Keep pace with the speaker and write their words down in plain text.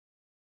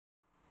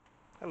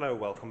Hello,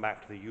 welcome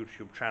back to the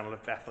YouTube channel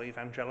of Bethel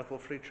Evangelical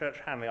Free Church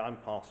Hanley. I'm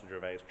Pastor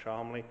Gervais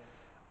Charmley,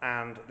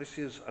 and this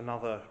is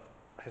another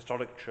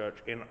historic church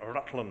in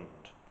Rutland.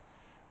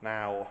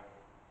 Now,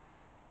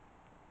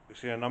 we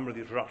see a number of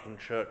these Rutland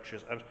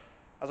churches, and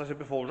as I said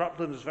before,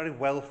 Rutland is very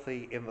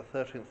wealthy in the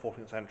 13th,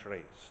 14th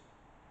centuries.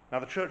 Now,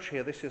 the church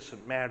here, this is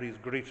St Mary's,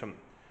 Greetham.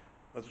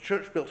 There's a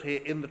church built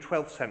here in the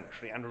 12th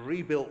century and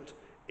rebuilt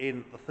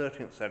in the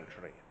 13th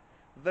century.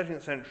 The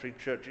 13th century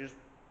church is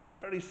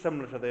very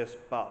similar to this,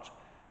 but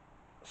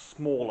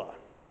smaller.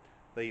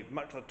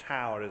 Much of the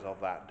tower is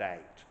of that date,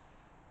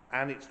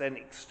 and it's then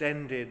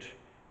extended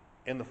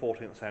in the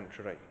 14th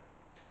century.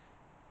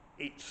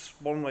 It's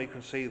one way you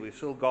can see we've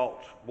still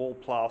got wall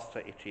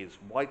plaster. It is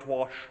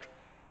whitewashed.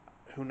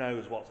 Who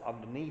knows what's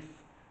underneath?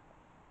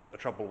 The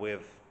trouble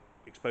with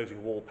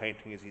exposing wall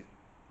painting is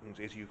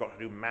you've got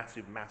to do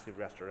massive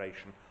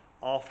restoration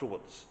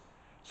afterwards.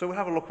 So we'll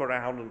have a look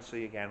around and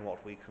see again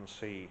what we can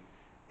see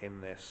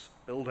in this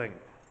building.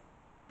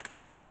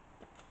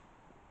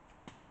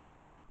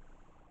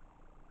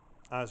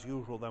 As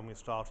usual, then we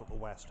start at the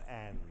west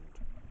end,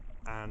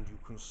 and you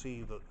can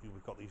see that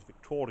we've got these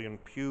Victorian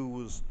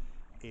pews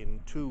in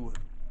two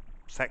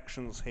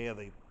sections here.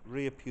 The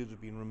rear pews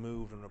have been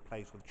removed and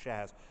replaced with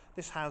chairs.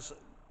 This has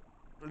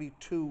really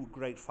two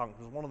great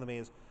functions. One of them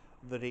is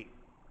that it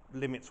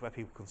limits where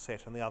people can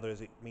sit, and the other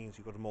is it means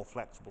you've got a more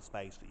flexible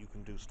space that you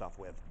can do stuff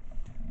with.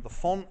 The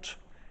font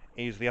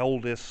is the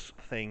oldest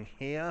thing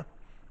here,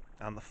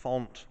 and the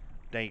font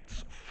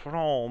dates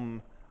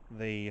from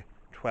the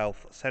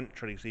 12th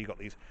century, so you've got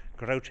these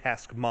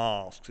grotesque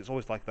masks. It's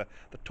always like the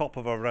top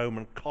of a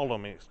Roman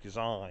column in its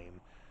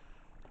design.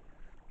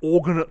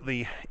 Organ at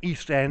the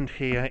east end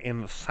here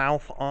in the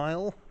south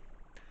aisle,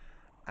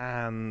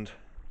 and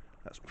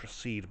let's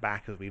proceed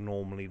back as we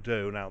normally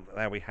do. Now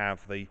there we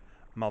have the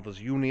Mothers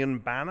Union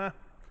banner,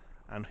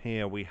 and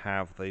here we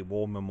have the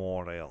War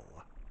Memorial.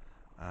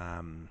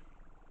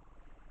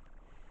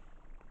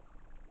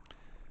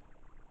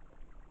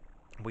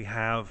 We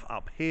have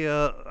up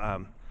here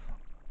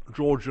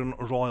Georgian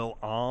Royal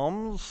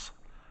Arms,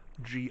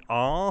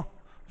 GR,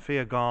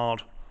 Fear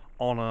God,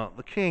 Honour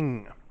the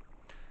King.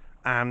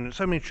 And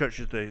so many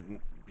churches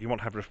you want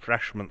to have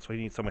refreshments, so you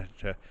need somewhere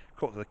to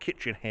cook. The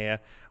kitchen here,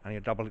 and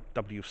your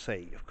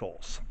WC, of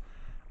course.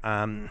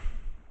 In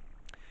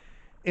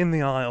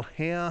the aisle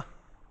here,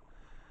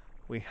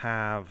 we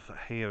have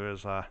here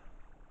is a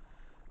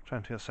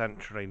 20th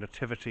century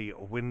nativity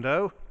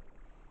window,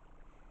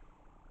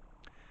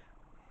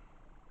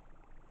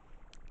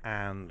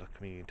 and a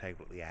communion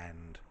table at the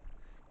end.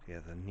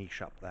 Here's a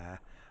niche up there.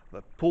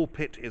 The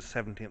pulpit is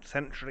 17th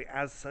century,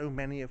 as so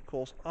many, of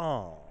course,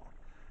 are.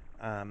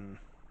 And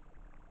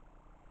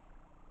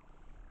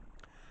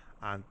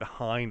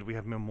behind we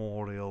have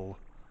memorial,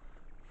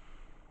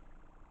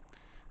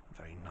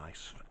 very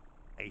nice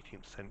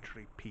 18th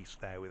century piece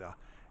there with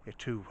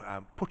two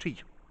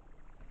putti.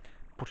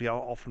 Putti,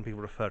 often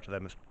people refer to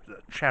them as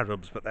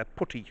cherubs, but they're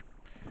putti.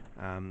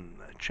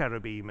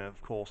 Cherubim,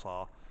 of course,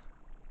 are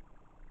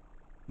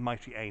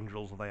mighty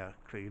angels, and they are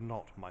clearly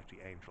not mighty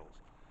angels.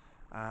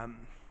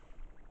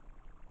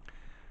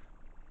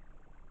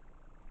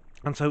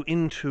 And so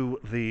into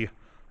the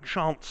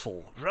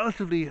chancel,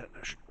 relatively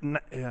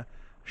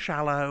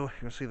shallow. You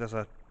can see there's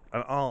an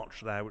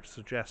arch there which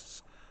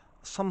suggests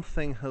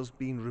something has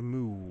been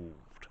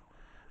removed,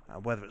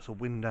 whether it's a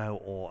window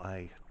or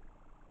a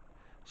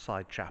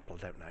side chapel,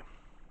 I don't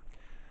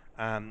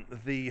know.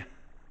 The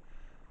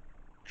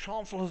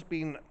chancel has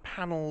been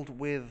panelled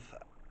with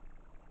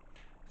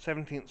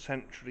 17th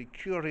century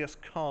curious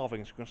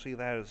carvings. You can see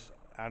there's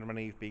Adam and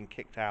Eve being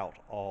kicked out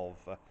of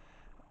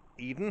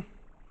Eden,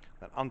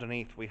 and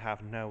underneath we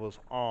have Noah's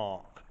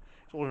Ark.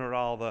 It's all in a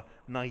rather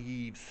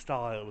naive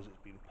style as it's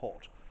been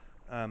put.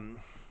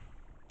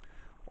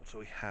 What do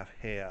we have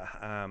here?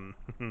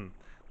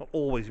 Not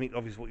always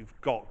obvious what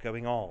you've got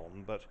going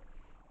on, but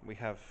we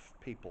have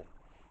people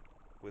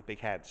with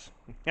big heads.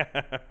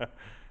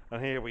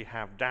 And here we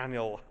have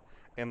Daniel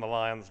in the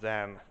lion's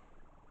den.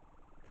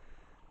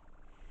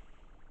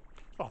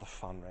 Rather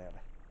fun,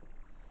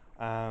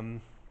 really.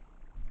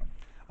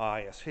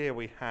 Yes, here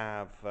we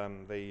have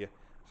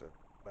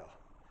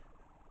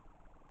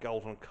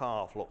golden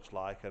calf, looks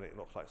like, and it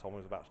looks like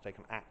someone was about to take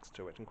an axe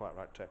to it, and quite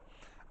right too.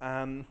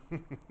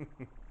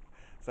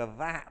 So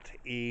that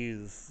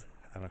is,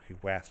 and looking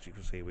west, you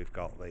can see we've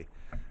got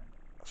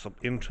some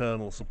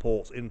internal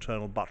supports,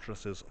 internal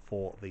buttresses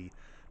for the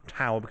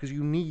tower, because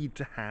you need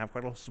to have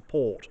quite a lot of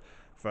support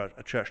for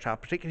a church tower,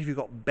 particularly if you've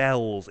got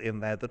bells in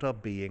there that are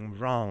being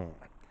rung.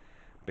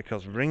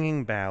 Because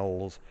ringing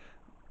bells,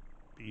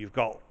 you've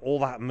got all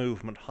that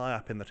movement high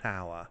up in the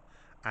tower,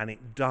 and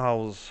it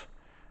does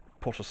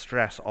put a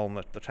stress on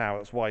the tower.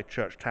 That's why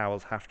church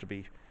towers have to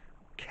be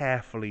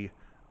carefully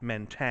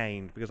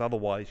maintained, because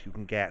otherwise you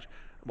can get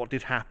what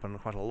did happen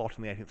quite a lot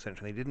in the 18th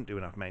century. They didn't do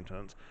enough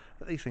maintenance,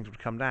 that these things would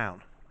come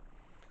down.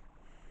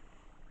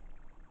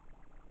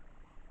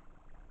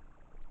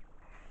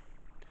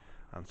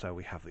 And so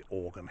we have the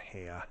organ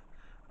here,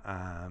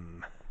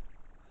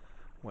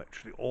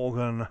 which the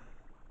organ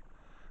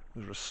It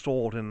was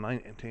restored in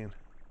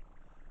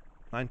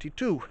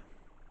 1992.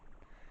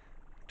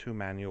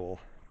 2-manual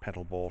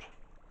pedal board.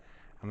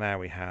 And there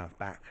we have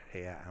back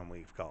here, and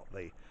we've got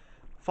the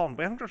font.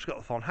 We haven't just got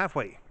the font, have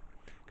we?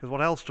 Because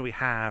what else do we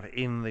have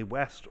in the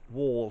west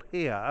wall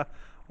here?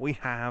 We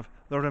have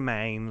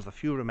the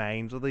few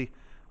remains of the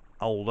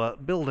older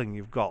building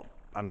you've got,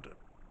 and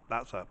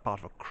that's a part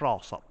of a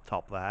cross up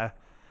top there,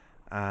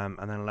 and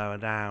then lower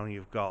down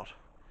you've got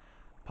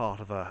part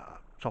of a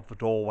top of a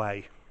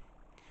doorway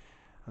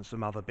and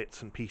some other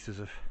bits and pieces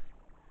of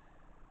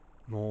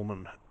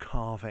Norman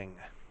carving.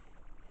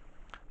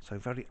 So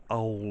very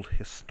old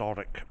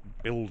historic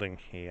building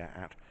here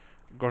at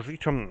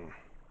Greetham.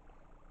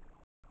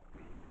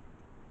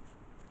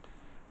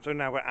 So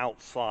now we're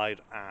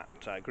outside at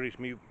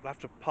Greetham. You have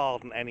to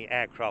pardon any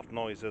aircraft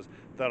noises.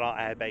 There are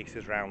air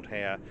bases around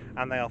here,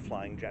 and they are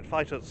flying jet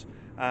fighters.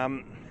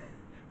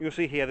 You'll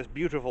see here this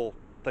beautiful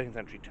 13th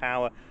century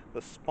tower.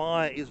 The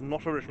spire is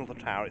not original to the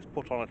tower, it's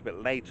put on it a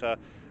bit later.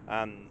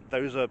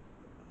 There is a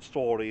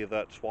story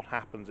that what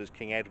happens is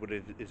King Edward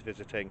is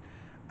visiting,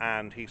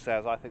 and he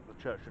says, I think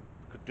the church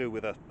could do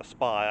with a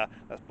spire.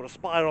 Let's put a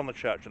spire on the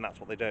church, and that's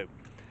what they do.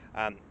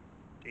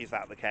 Is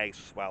that the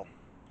case? Well,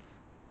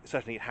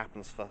 certainly it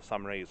happens for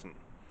some reason.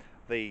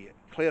 The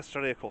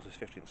clerestory, of course, is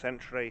 15th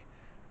century,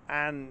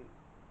 and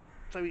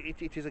so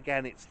it is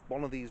again, it's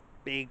one of these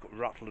big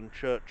Rutland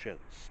churches.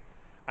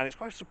 And it's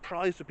quite a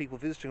surprise to people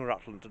visiting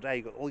Rutland today.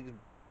 You've got all these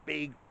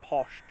big,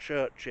 posh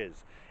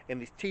churches in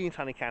this teeny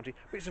tiny county,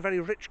 but it's a very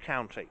rich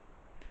county.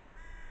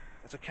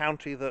 It's a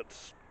county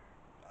that's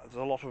there's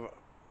a lot of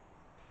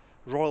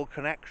royal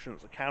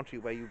connections, a county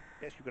where you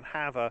can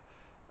have an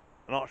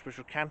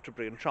Archbishop of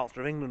Canterbury and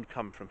Chancellor of England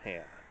come from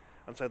here.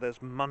 And so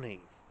there's money,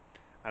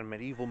 and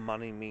medieval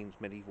money means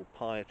medieval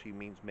piety,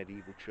 means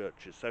medieval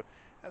churches. So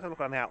let's have a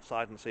look on the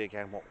outside and see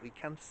again what we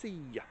can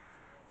see.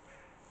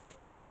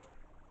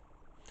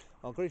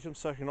 Well, Greetham's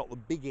certainly not the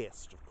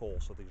biggest, of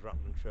course, of these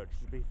Rutland churches,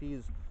 but it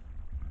is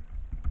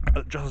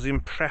just as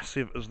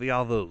impressive as the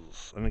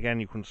others. And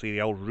again, you can see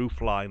the old roof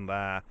line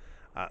there.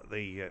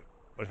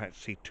 In fact,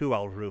 see two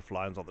old roof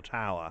lines on the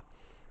tower.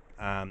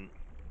 And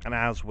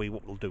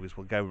what we'll do is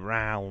we'll go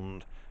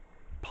round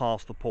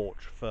past the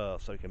porch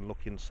first so you can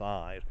look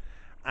inside,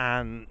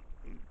 and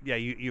yeah,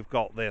 you've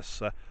got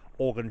this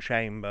organ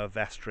chamber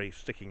vestry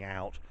sticking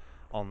out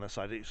on the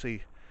side. You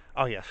see,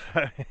 oh yes,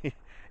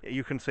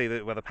 you can see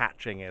where the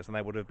patching is, and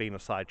there would have been a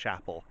side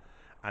chapel,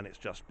 and it's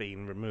just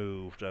been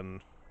removed,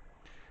 and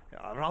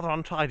a rather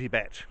untidy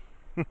bit.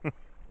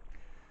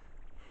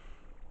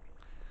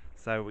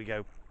 So we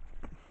go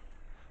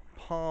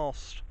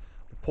past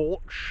the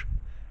porch,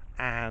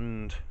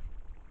 and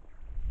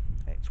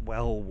its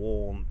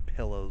well-worn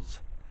pillars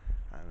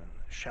and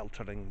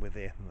sheltering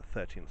within the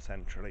 13th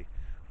century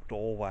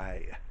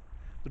doorway.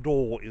 The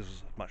door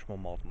is much more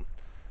modern,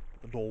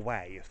 but the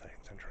doorway is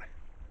 13th century.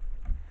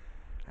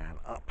 And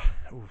up.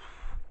 Oof.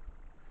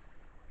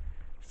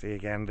 See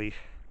again, the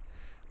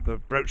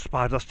brooch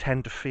spire does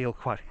tend to feel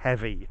quite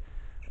heavy,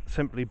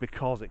 simply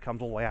because it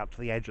comes all the way out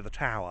to the edge of the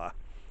tower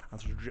and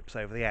sort of drips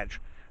over the edge.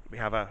 We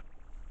have a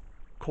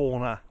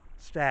corner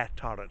stair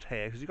turret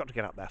here, because you've got to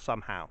get up there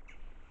somehow,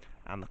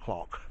 and the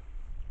clock.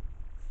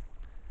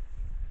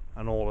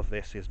 And all of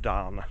this is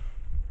done.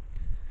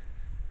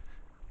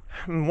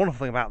 And one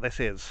thing about this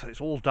is,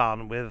 it's all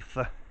done with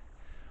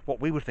what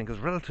we would think is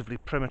relatively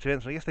primitive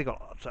instruments. Yes, they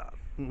got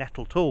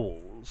metal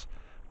tools,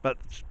 but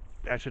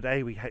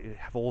today we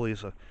have all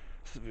these.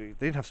 They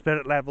didn't have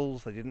spirit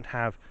levels. They didn't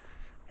have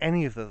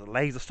any of the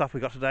laser stuff we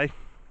got today.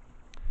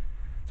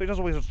 So it does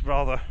always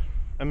rather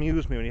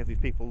amuse me when you have these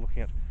people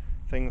looking at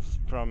things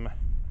from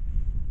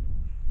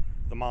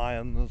the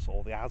Mayans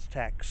or the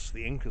Aztecs,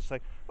 the Incas,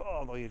 saying,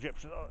 "Oh, the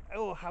Egyptians!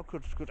 Oh, how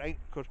could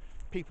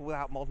people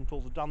without modern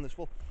tools have done this?"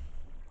 Well,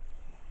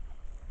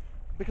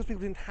 because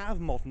people didn't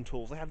have modern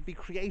tools, they had to be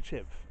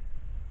creative.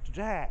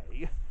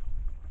 Today,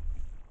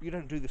 you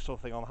don't do this sort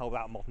of thing on the whole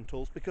without modern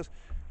tools, because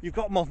you've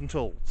got modern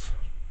tools.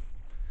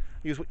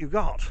 Use what you've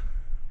got.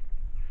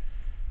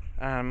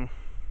 And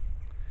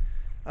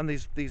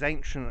these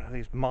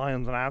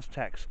Mayans and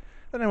Aztecs,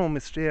 they're no more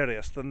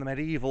mysterious than the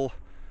medieval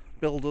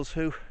builders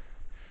who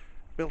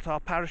built our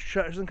parish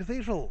churches and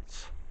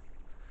cathedrals.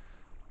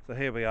 So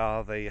here we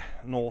are, the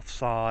north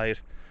side,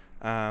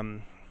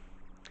 and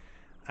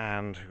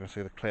you can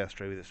see the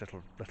clerestory with its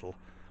little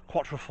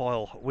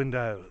quatrefoil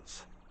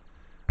windows,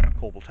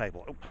 corbel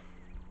table.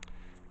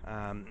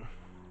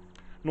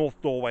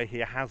 North doorway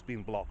here has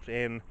been blocked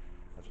in.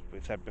 As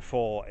we've said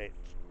before, it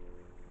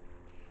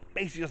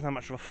basically doesn't have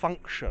much of a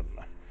function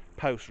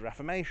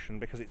post-Reformation,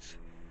 because its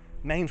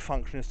main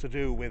function is to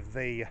do with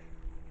the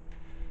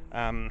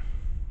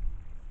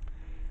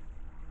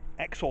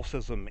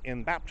exorcism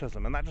in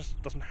baptism, and that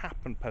just doesn't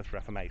happen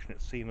post-Reformation.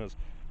 It's seen as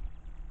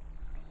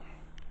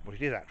what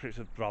it is actually. It's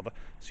rather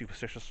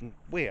superstitious and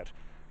weird.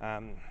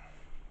 And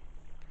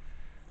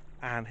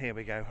here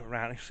we go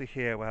around. You see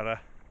here where a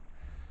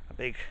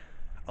big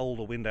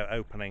older window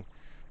opening,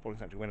 14th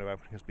century window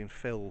opening, has been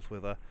filled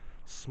with a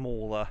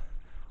smaller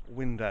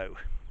window,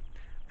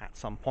 at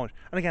some point.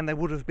 And again, there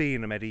would have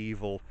been a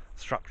medieval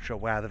structure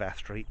where the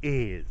vestry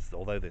is,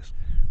 although the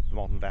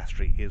modern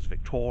vestry is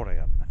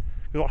Victorian.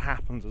 What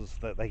happens is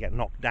that they get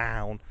knocked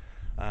down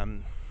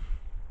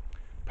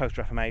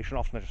post-Reformation.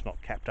 Often they're just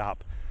not kept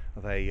up.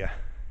 The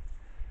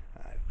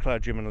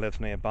clergyman lives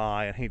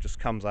nearby, and he just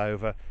comes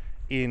over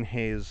in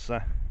his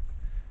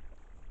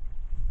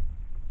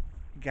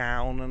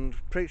gown and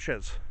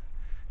preaches.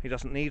 He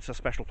doesn't need a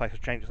special place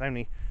of change. It's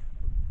only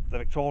the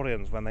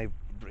Victorians, when they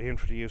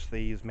reintroduce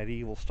these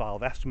medieval style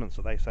vestments,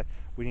 that they say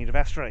we need a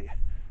vestry.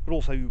 But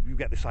also you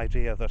get this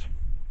idea that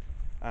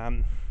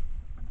now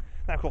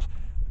of course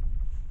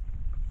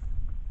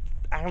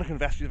Anglican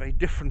vestry is very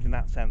different in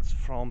that sense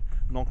from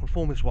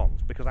nonconformist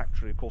ones, because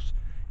actually of course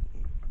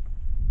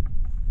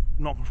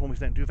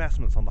nonconformists don't do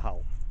vestments on the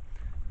whole.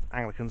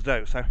 Anglicans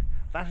do. So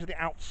that is the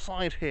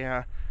outside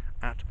here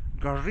at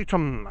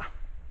Greetham.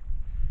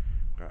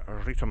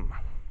 Greetham.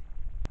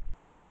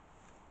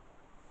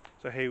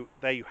 So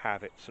there you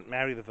have it, St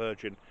Mary the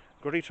Virgin,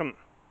 Greetham.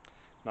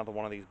 Another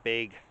one of these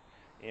big,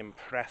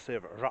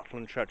 impressive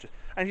Rutland churches.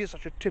 And it is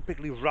such a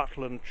typically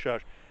Rutland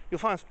church. You'll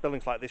find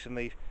buildings like this in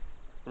the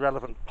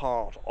relevant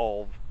part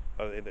of,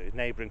 in the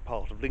neighbouring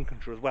part of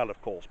Lincolnshire as well, of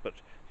course, but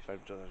this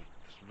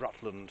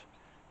Rutland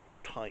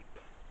type.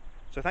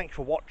 So thank you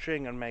for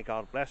watching, and may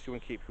God bless you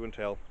and keep you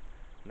until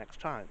next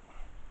time.